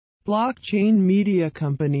blockchain media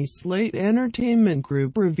company Slate Entertainment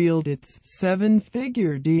Group revealed its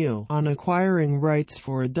seven-figure deal on acquiring rights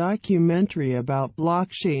for a documentary about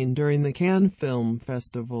blockchain during the Cannes Film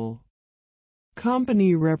Festival.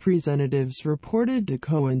 Company representatives reported to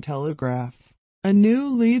Cointelegraph. A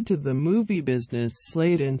new lead to the movie business,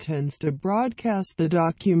 Slate intends to broadcast the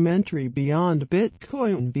documentary beyond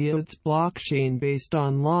Bitcoin via its blockchain-based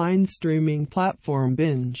online streaming platform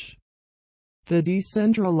Binge. The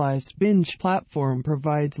decentralized Binge platform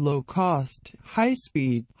provides low-cost,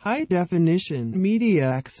 high-speed, high-definition media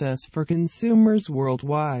access for consumers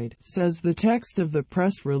worldwide, says the text of the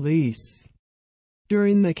press release.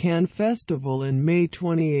 During the Cannes Festival in May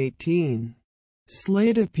 2018,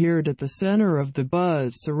 Slate appeared at the center of the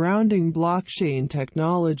buzz surrounding blockchain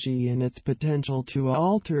technology and its potential to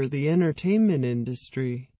alter the entertainment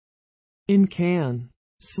industry. In Cannes,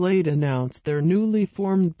 Slate announced their newly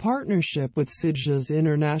formed partnership with Sitges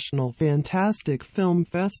International Fantastic Film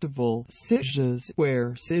Festival, Sitges,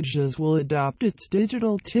 where Sitges will adopt its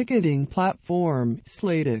digital ticketing platform,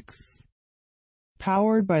 SlateX,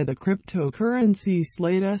 powered by the cryptocurrency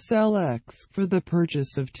Slate SLX, for the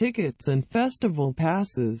purchase of tickets and festival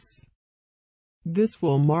passes. This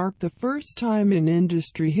will mark the first time in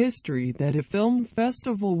industry history that a film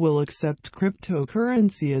festival will accept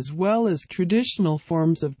cryptocurrency as well as traditional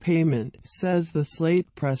forms of payment, says the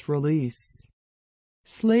Slate press release.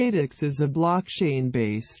 SlateX is a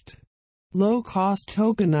blockchain-based, low-cost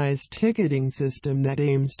tokenized ticketing system that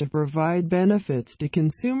aims to provide benefits to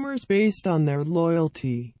consumers based on their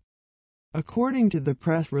loyalty. According to the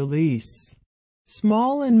press release,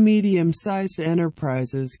 small and medium-sized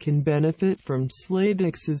enterprises can benefit from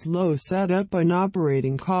SlateX's low setup and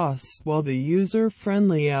operating costs, while the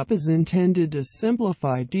user-friendly app is intended to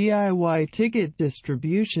simplify DIY ticket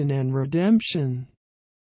distribution and redemption.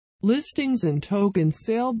 Listings and token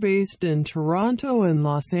sale based in Toronto and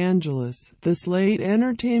Los Angeles, the Slate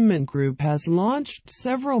Entertainment Group has launched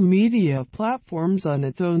several media platforms on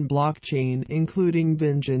its own blockchain, including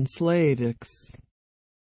Binge and SlateX.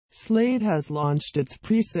 Slate has launched its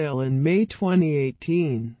presale in May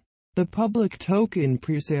 2018. The public token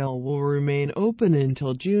presale will remain open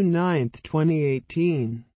until June 9,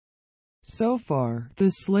 2018. So far, the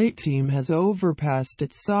Slate team has overpassed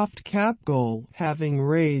its soft cap goal, having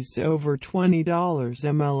raised over $20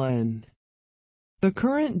 MLN. The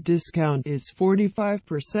current discount is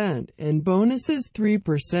 45% and bonuses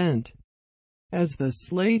 3%. As the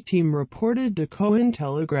Slate team reported to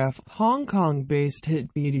Cointelegraph, Hong Kong-based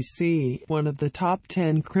HitBTC, one of the top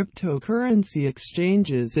 10 cryptocurrency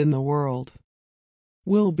exchanges in the world,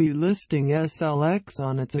 will be listing SLX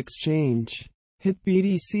on its exchange.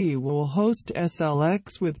 HitBTC will host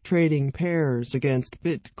SLX with trading pairs against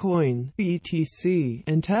Bitcoin, BTC,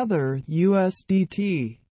 and Tether,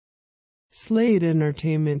 USDT. Slate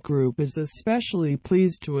Entertainment Group is especially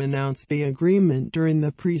pleased to announce the agreement during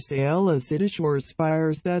the pre-sale, as it assures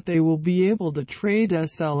buyers that they will be able to trade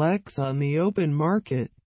SLX on the open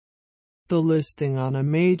market. The listing on a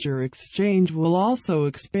major exchange will also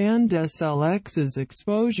expand SLX's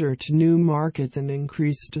exposure to new markets and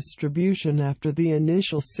increase distribution after the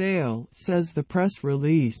initial sale, says the press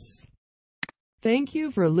release. Thank you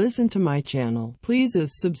for listening to my channel. Please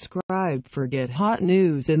subscribe for get hot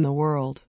news in the world.